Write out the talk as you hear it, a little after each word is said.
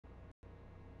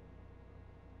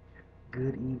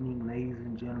Good evening, ladies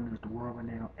and gentlemen. It's the world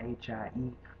renowned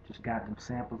HIE. Just got them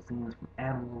samples in from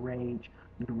Animal Rage,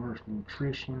 Universal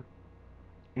Nutrition.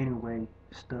 Anyway,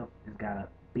 the stuff has got a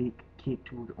big kick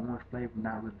to it. The orange flavor,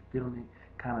 not really feeling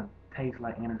it. Kind of tastes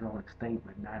like anhydrous state,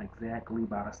 but not exactly.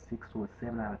 About a 6 or a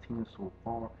 7 out of 10 so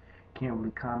far. Can't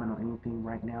really comment on anything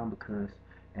right now because,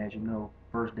 as you know,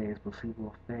 first day is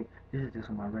placebo effect. This is just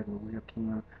on my regular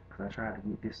webcam because I tried to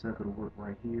get this sucker to work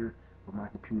right here, but my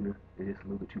computer is just a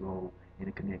little bit too old and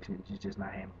the connection is just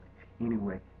not handling it.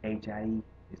 Anyway, HIE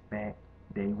is back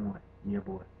day one. Yeah,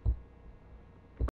 boy.